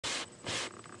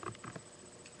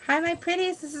Hi, my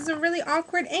pretties. This is a really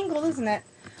awkward angle, isn't it?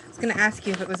 I was going to ask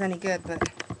you if it was any good, but...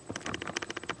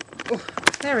 Oh,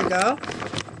 there we go.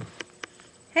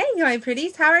 Hey, my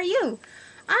pretties. How are you?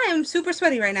 I am super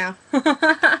sweaty right now.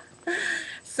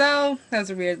 So, that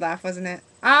was a weird laugh, wasn't it?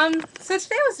 So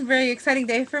today was a very exciting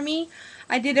day for me.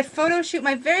 I did a photo shoot,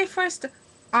 my very first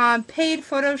paid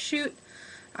photo shoot.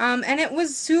 And it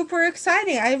was super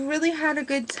exciting. I really had a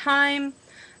good time.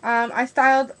 I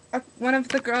styled a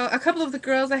couple of the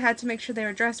girls. I had to make sure they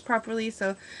were dressed properly,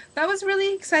 so that was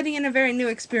really exciting and a very new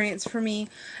experience for me.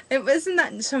 It wasn't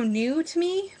that so new to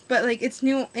me, but like it's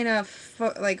new in a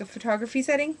photography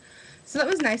setting, so that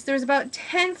was nice. There was about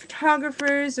 10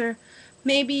 photographers, or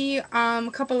maybe a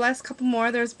couple less, couple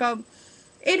more. There was about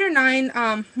 8 or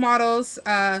 9 models.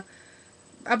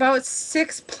 About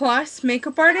 6+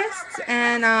 makeup artists,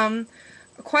 and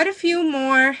quite a few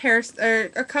more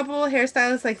a couple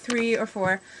hairstylists, like 3 or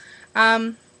 4.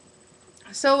 Um,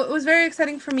 so it was very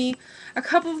exciting for me. A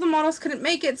couple of the models couldn't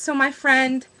make it, so my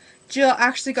friend Jill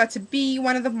actually got to be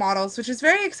one of the models, which is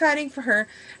very exciting for her.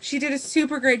 She did a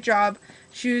super great job.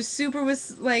 She was she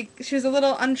was a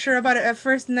little unsure about it at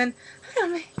first, and then, hi,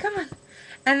 Ame, come on.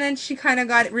 And then she kind of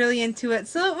got really into it,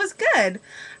 so it was good.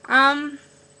 Um,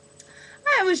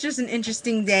 it was just an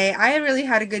interesting day. I really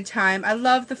had a good time. I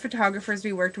love the photographers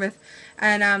we worked with.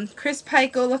 And Chris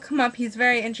Pike, go look him up. He's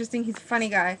very interesting. He's a funny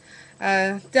guy.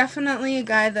 Definitely a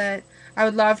guy that I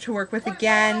would love to work with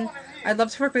again. I'd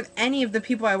love to work with any of the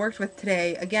people I worked with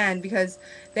today again, because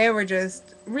they were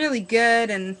just really good,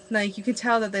 and like you could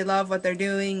tell that they love what they're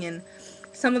doing, and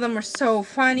some of them were so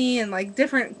funny and like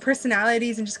different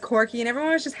personalities and just quirky, and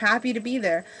everyone was just happy to be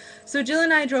there. So Jill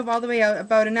and I drove all the way out,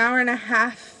 about an hour and a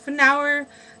half, an hour,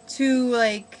 to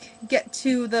like get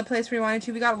to the place we wanted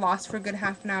to. We got lost for a good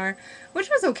half an hour, which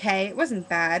was okay. It wasn't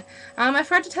bad. I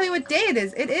forgot to tell you what day it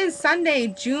is. It is Sunday,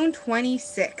 June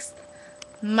 26th.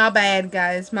 My bad,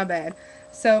 guys. My bad.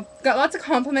 So, got lots of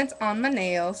compliments on my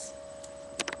nails.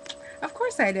 Of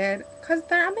course I did, because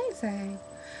they're amazing.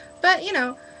 But, you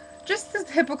know, just the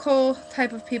typical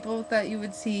type of people that you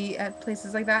would see at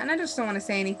places like that. And I just don't want to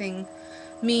say anything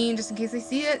mean just in case they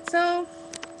see it. So,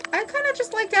 I kind of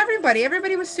just liked everybody.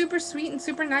 Everybody was super sweet and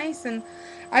super nice. And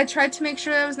I tried to make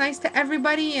sure I was nice to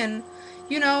everybody. And,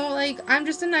 you know, like, I'm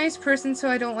just a nice person,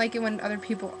 so I don't like it when other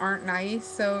people aren't nice.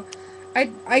 So,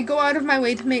 I go out of my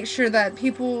way to make sure that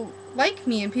people like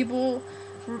me and people,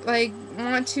 like,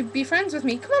 want to be friends with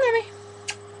me. Come on, Emmy.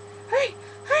 Hurry,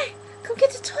 hurry. Go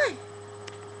get the toy.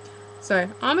 Sorry,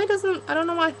 Ame doesn't, I don't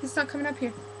know why he's not coming up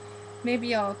here.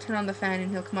 Maybe I'll turn on the fan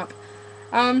and he'll come up.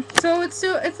 So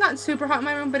it's not super hot in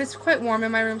my room, but it's quite warm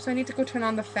in my room, so I need to go turn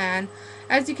on the fan.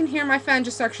 As you can hear, my fan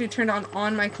just actually turned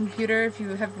on my computer, if you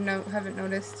haven't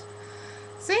noticed.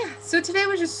 So yeah, so today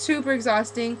was just super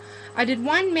exhausting. I did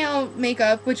one male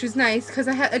makeup, which was nice, because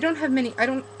I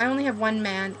only have one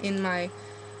man in my,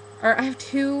 or I have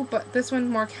two, but this one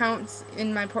more counts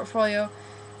in my portfolio.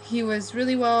 He was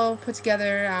really well put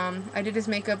together. I did his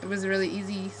makeup. It was really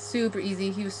easy, super easy.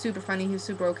 He was super funny. He was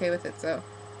super okay with it, so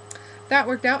that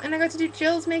worked out. And I got to do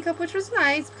Jill's makeup, which was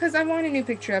nice, because I want a new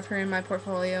picture of her in my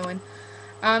portfolio,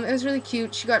 and it was really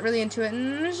cute. She got really into it,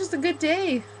 and it was just a good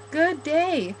day. Good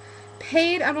day.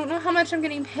 Paid. I don't know how much I'm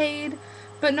getting paid,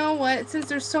 but know what? Since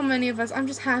there's so many of us, I'm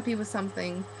just happy with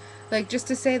something. Like, just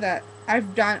to say that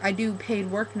I do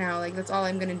paid work now. Like, that's all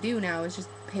I'm gonna do now is just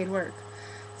paid work.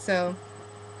 So,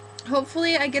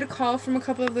 hopefully I get a call from a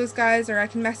couple of those guys, or I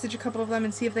can message a couple of them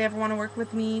and see if they ever want to work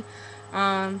with me,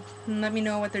 and let me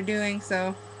know what they're doing.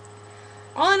 So,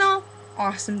 all in all,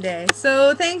 awesome day.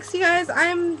 So thanks, you guys.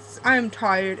 I'm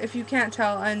tired. If you can't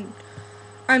tell,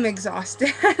 I'm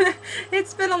exhausted.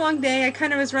 It's been a long day. I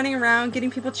kind of was running around getting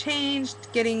people changed,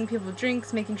 getting people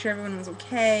drinks, making sure everyone was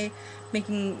okay,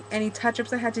 making any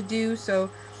touch-ups I had to do. So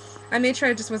I made sure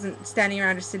I just wasn't standing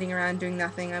around or sitting around doing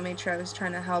nothing. I made sure I was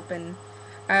trying to help, and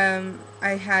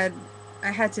I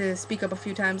had to speak up a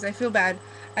few times. I feel bad.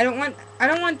 I don't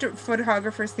want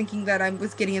photographers thinking that I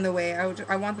was getting in the way.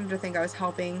 I want them to think I was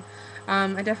helping.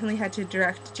 I definitely had to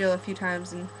direct Jill a few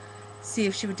times and see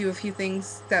if she would do a few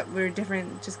things that were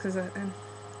different, just because I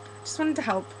just wanted to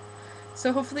help.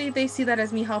 So hopefully they see that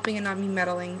as me helping and not me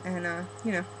meddling, and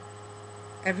you know,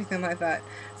 everything like that.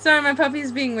 Sorry, my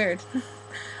puppy's being weird.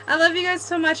 I love you guys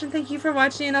so much, and thank you for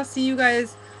watching, and I'll see you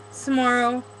guys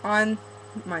tomorrow on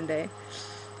Monday.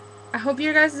 I hope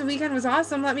your guys' weekend was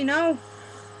awesome. Let me know.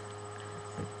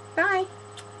 Bye.